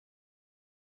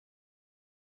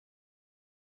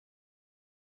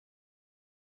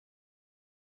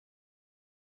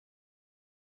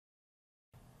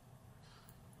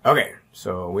Okay,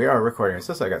 so we are recording. It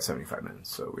says I got 75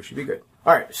 minutes, so we should be good.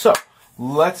 All right, so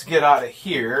let's get out of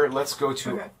here. Let's go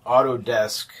to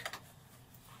Autodesk.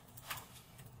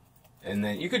 And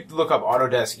then you could look up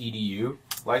Autodesk EDU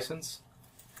license.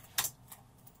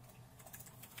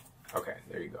 Okay,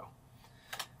 there you go.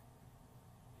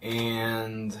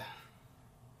 And,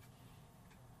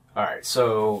 all right,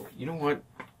 so you know what?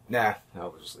 Nah, no,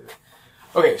 we'll just leave it.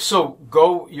 Okay, so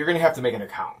you're going to have to make an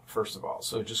account, first of all.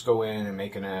 So just go in and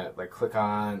make click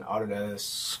on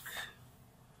Autodesk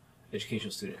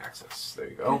Educational Student Access. There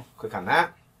you go. Click on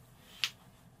that.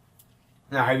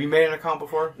 Now, have you made an account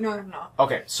before? No, I have not.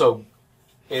 Okay, so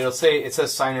it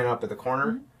says sign in up at the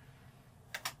corner. Mm-hmm.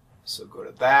 So go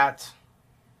to that.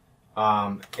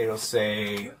 It'll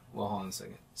say, well, hold on a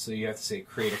second. So you have to say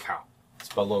create account. It's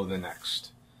below the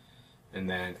next. And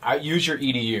then use your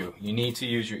EDU. You need to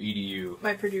use your EDU.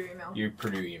 My Purdue email. Your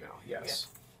Purdue email, yes.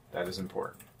 Yeah. That is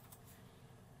important.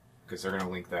 Because they're going to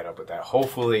link that up with that.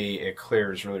 Hopefully it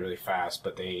clears really, really fast,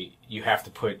 but you have to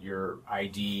put your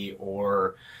ID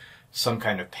or some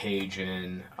kind of page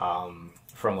in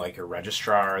from like your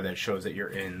registrar that shows that you're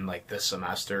in like this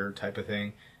semester type of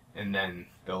thing. And then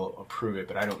they'll approve it,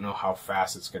 but I don't know how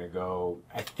fast it's going to go.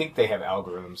 I think they have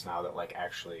algorithms now that like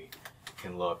actually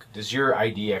can look. Does your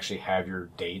ID actually have your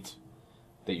date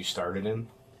that you started in?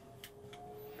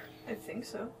 I think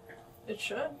so. It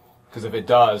should. Because if it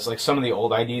does, like some of the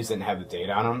old IDs didn't have the date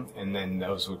on them, and then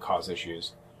those would cause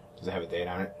issues. Does it have a date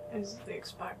on it? Is the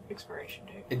expiration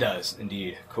date? It does,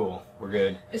 indeed. Cool. We're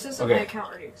good. It says that my account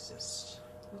already exists.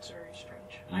 That's very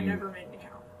strange. I never made an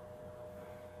account.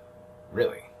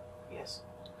 Really? Yes.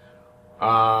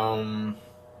 That's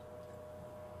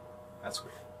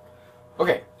weird.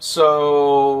 Okay,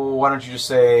 so why don't you just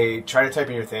try to type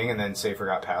in your thing and then say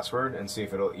forgot password and see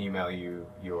if it'll email you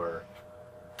your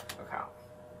account.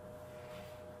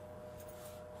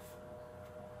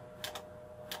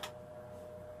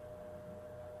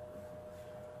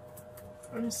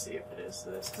 I'm gonna see if it is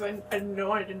this, because I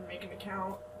know I didn't make an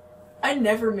account. I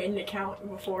never made an account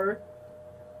before.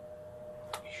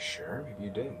 You sure? Maybe you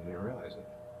did. You didn't realize it.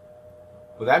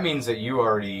 Well, that means that you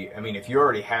already, if you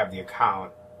already have the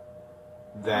account,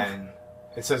 then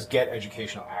it says get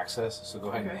educational access, so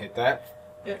go ahead and hit that.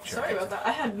 Yeah, sorry about that.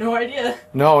 I had no idea.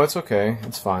 No, it's okay.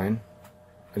 It's fine.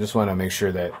 I just want to make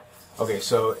sure that... Okay,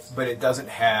 so, but it doesn't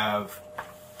have...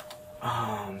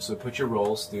 so put your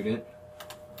role, student.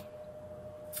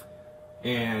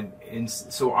 And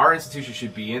so our institution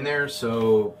should be in there,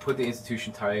 so put the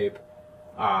institution type,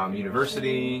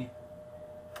 university,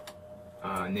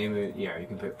 name it, yeah, you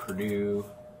can put Purdue.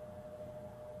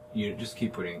 You just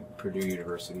keep putting Purdue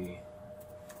University.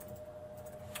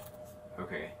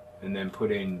 Okay, and then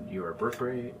put in your birth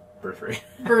rate. Birth rate.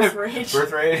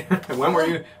 When were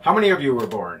you? How many of you were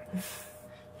born?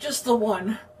 Just the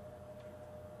one.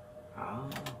 Oh,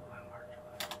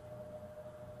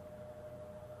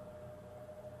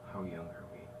 how young are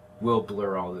we? We'll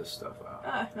blur all this stuff out.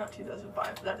 Not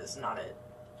 2005. That is not it.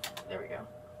 There we go.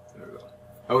 There we go.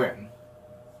 Okay.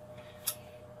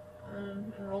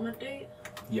 Enrollment date?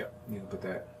 Yep, you can put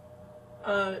that.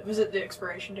 Was it the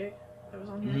expiration date that was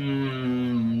on here?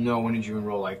 No, when did you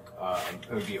enroll? Like,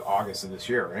 it would be August of this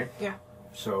year, right? Yeah.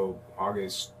 So,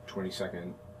 August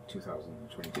 22nd,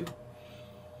 2022.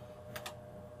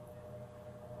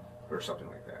 Or something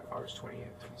like that. August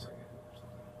 20th, 22nd.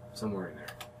 Somewhere in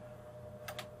there.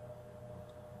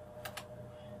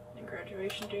 And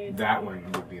graduation date? That one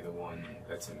would be the one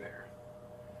that's in there.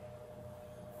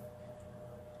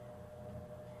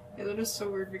 Yeah, that is so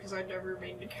weird because I never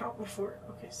made an account before.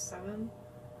 Okay, 7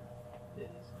 is...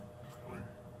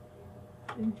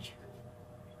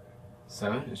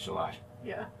 7 is July.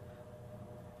 Yeah.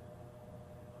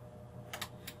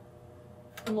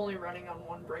 I'm only running on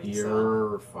one brain cell.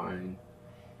 You're fine.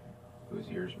 It was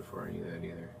years before I knew that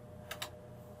either.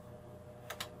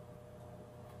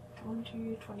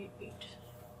 28.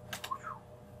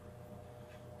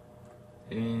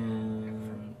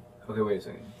 And... Okay, wait a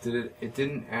second. It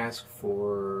didn't ask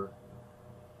for...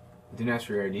 It didn't ask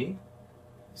for your ID?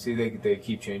 See, they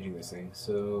keep changing this thing.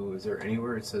 So, is there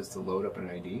anywhere it says to load up an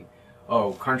ID?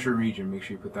 Oh, country region. Make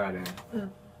sure you put that in.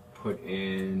 Put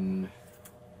in...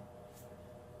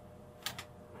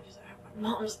 I just have my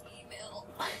mom's email.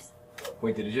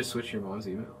 Wait, did it just switch your mom's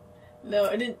email? No,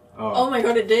 it didn't. Oh my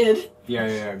god, it did.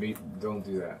 Yeah. Don't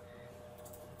do that.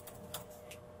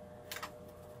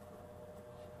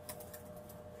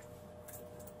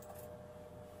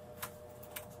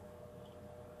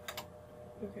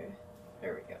 Okay,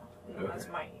 there we go. And that's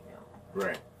my email.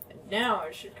 Right. And now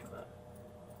it should come up.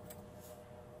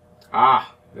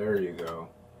 Ah, there you go.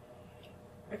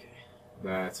 Okay.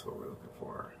 That's what we're looking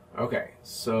for. Okay,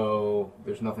 so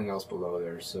there's nothing else below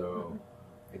there, so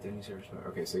identity service.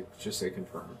 Okay, so just say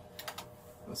confirm.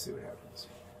 Let's see what happens.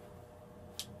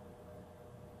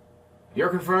 You're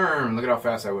confirmed. Look at how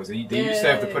fast I was. They used to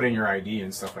have to put in your ID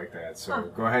and stuff like that. So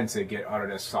go ahead and say get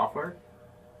Autodesk software.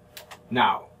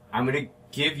 Now, I'm going to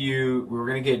give you, we're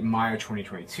going to get Maya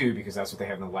 2022 because that's what they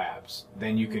have in the labs.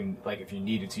 Then you can, like if you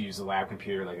needed to use the lab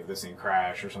computer, like if this thing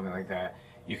crashed or something like that,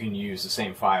 you can use the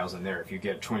same files in there. If you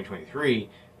get 2023,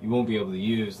 you won't be able to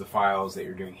use the files that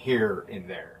you're doing here in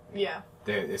there. Yeah.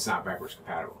 It's not backwards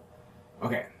compatible.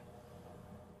 Okay.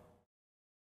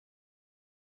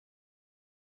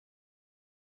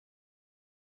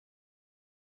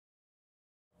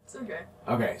 It's okay.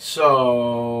 Okay,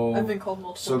 so I've been called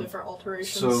multiple different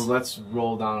alterations. So let's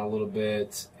roll down a little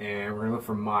bit, and we're gonna look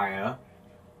for Maya.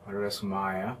 Autodesk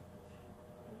Maya.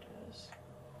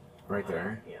 Right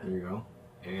there. Yeah. There you go.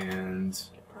 And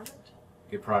Get product.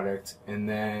 Get product, and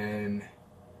then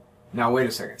now wait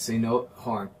a second. Say no.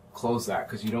 Hold on. Close that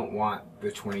because you don't want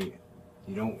the 20.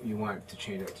 You want to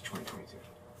change that to 2022.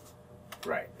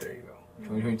 Right there you go.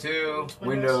 2022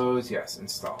 Windows. Yes.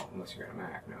 Install. Unless you got a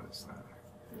Mac. No, it's not.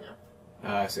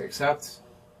 Yeah. Say accept.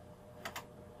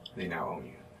 They now own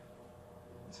you.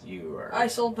 You are. I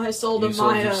sold my soul to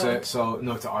Maya. So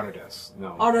no, to Autodesk.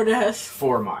 No. Autodesk.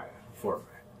 For Maya. For Maya.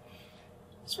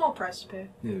 Small price to pay.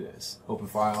 It is. Open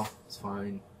file. It's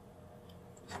fine.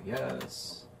 So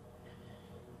yes.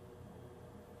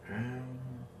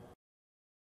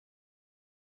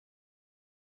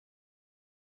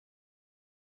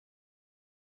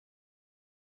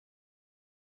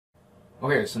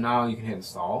 Okay, so now you can hit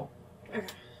install. Okay.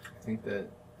 I think that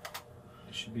it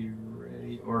should be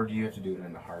ready. Or do you have to do it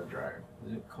on the hard drive?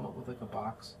 Does it come up with like a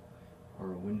box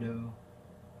or a window?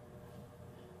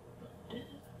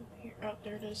 Here, oh,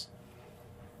 there it is.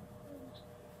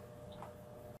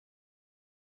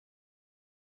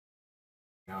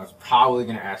 Now it's probably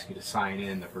going to ask you to sign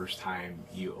in the first time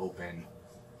you open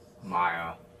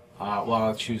Maya. Well,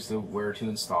 I'll choose the where to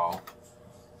install.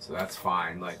 So that's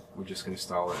fine. Like we're just going to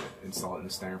install it in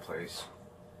the standard place.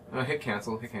 Hit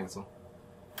cancel. Hit cancel.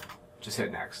 Just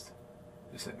hit next.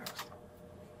 Just hit next.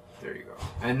 There you go.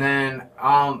 And then,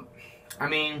 I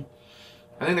mean,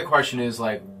 I think the question is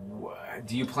like,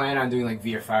 do you plan on doing like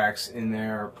VFX in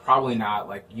there? Probably not.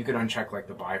 Like you could uncheck like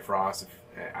the Bifrost.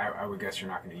 I would guess you're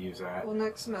not going to use that. Well,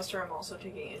 next semester I'm also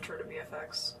taking Intro to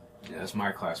VFX. Yeah, that's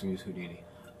my class. We use Houdini.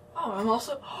 Oh, I'm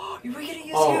also. Oh, you were gonna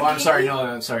use. Oh, Houdini? I'm sorry. No,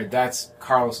 I'm sorry. That's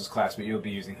Carlos's class, but you'll be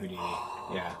using Houdini.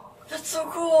 Yeah. That's so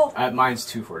cool. Mine's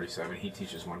 247. He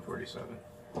teaches 147.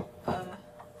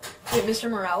 Wait, Mr.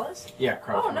 Morales? Yeah,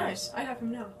 Carlos. Oh, nice. I have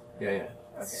him now. Yeah, yeah.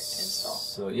 Okay, install.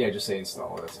 So yeah, just say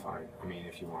install. That's fine. I mean,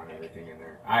 if you want everything in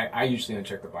there, I usually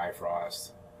uncheck the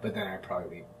Bifrost, but then I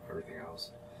probably leave everything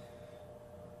else.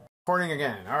 Recording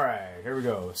again. All right, here we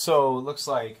go. So it looks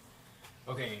like,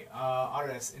 okay,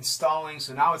 Autodesk installing.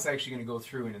 So now it's actually going to go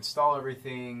through and install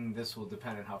everything. This will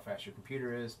depend on how fast your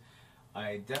computer is.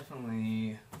 I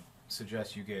definitely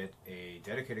suggest you get a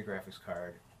dedicated graphics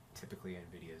card. Typically,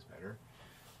 NVIDIA is better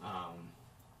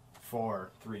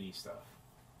for 3D stuff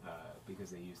because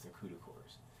they use their CUDA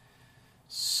cores.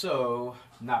 So,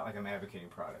 not like I'm advocating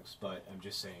products, but I'm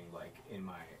just saying, like in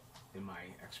my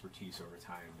expertise over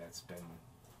time, that's been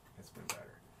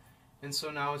better. And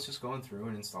so now it's just going through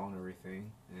and installing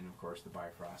everything, and of course the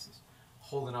Bifrost is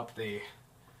holding up the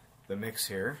mix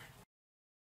here.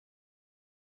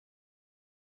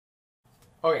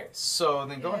 Okay, so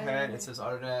then go ahead. It says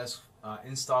Autodesk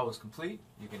install was complete.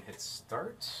 You can hit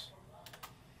start,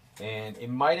 and it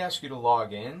might ask you to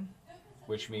log in,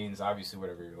 which means obviously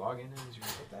whatever your login is, you can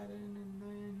put that in, and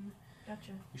then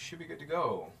Gotcha. you should be good to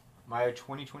go. Maya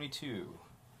 2022.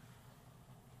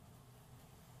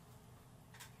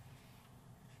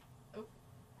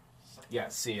 Yeah,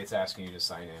 see, it's asking you to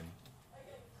sign in.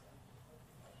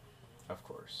 Of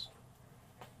course.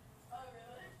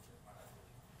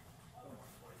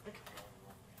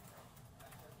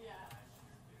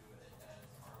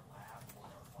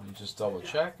 You just double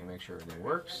check and make sure everything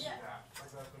works.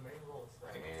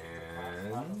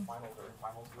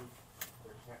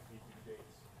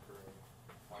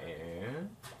 And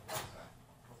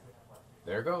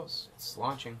there it goes. It's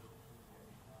launching.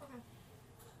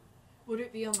 Would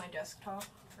it be on my desktop,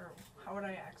 or how would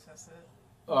I access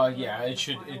it? Yeah, it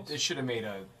should. It should have made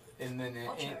a. And then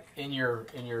in your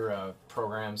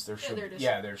programs there should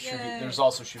there's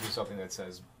also should be something that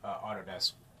says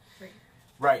Autodesk.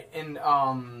 Right, and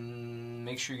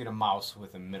make sure you get a mouse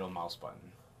with a middle mouse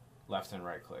button, left and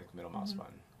right click, middle mouse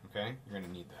button. Okay, you're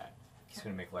gonna need that. It's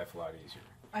gonna make life a lot easier.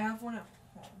 I have one out.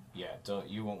 Yeah,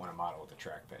 you won't want to model with a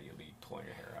trackpad. You'll be pulling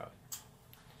your hair out.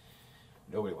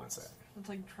 Nobody wants that. It's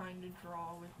like trying to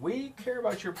draw with... We care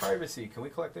about your privacy. Can we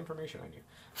collect information on you?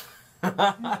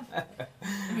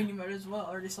 I mean, you might as well.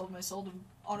 I already sold my soul to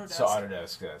Autodesk. So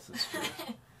Autodesk, yes, that's true.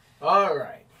 All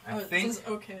right. I think this is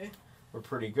okay. we're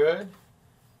pretty good.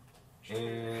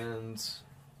 And,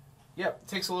 yeah, it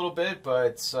takes a little bit,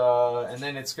 but, and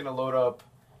then it's going to load up,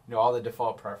 you know, all the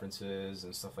default preferences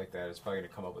and stuff like that. It's probably going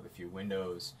to come up with a few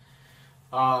windows.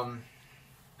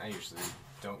 I usually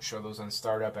don't show those on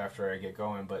startup after I get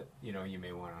going, but you know, you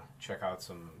may want to check out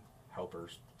some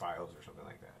helpers files or something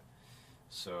like that.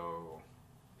 So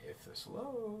if this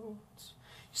loads,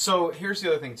 so here's the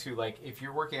other thing too, like if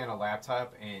you're working on a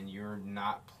laptop and you're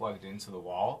not plugged into the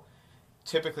wall,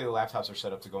 typically the laptops are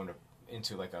set up to go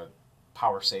into like a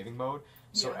power saving mode,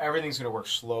 so everything's going to work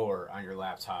slower on your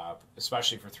laptop,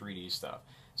 especially for 3D stuff.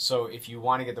 So if you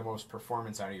want to get the most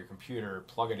performance out of your computer,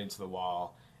 plug it into the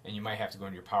wall. And you might have to go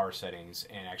into your power settings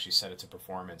and actually set it to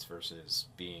performance versus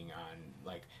being on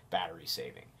like battery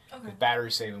saving. Okay. Because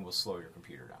battery saving will slow your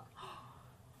computer down.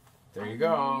 There you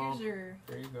go. New user.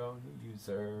 There you go. New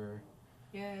user.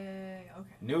 Yay.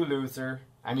 Okay. New loser.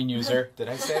 I mean user. Did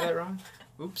I say that wrong?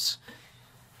 Oops.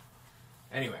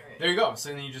 Anyway, there you go. So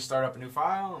then you just start up a new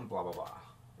file and blah, blah, blah.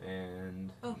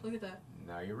 And... Oh, look at that.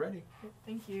 Now you're ready.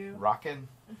 Thank you. Rockin'.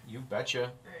 You betcha. All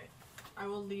right. I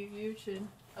will leave you to...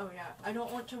 Oh, yeah. I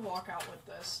don't want to walk out with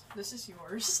this. This is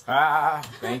yours. Ah,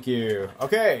 thank you.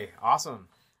 Okay, awesome.